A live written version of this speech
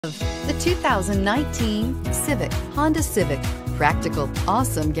The 2019 Civic, Honda Civic. Practical,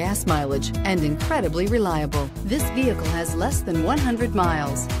 awesome gas mileage, and incredibly reliable. This vehicle has less than 100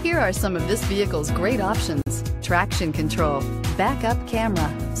 miles. Here are some of this vehicle's great options: traction control, backup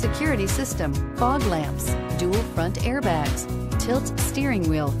camera, security system, fog lamps, dual front airbags, tilt steering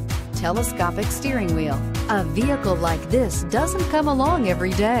wheel, telescopic steering wheel. A vehicle like this doesn't come along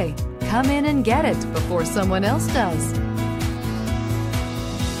every day. Come in and get it before someone else does.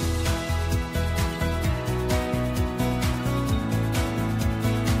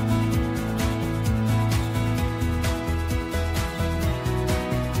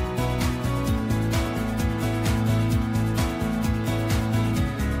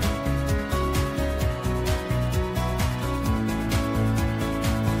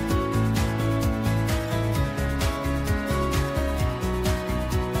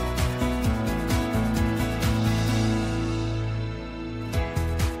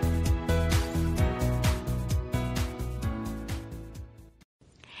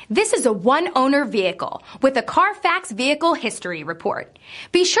 This is a one-owner vehicle with a Carfax Vehicle History Report.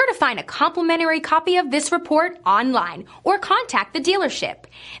 Be sure to find a complimentary copy of this report online or contact the dealership.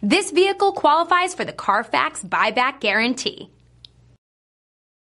 This vehicle qualifies for the Carfax Buyback Guarantee.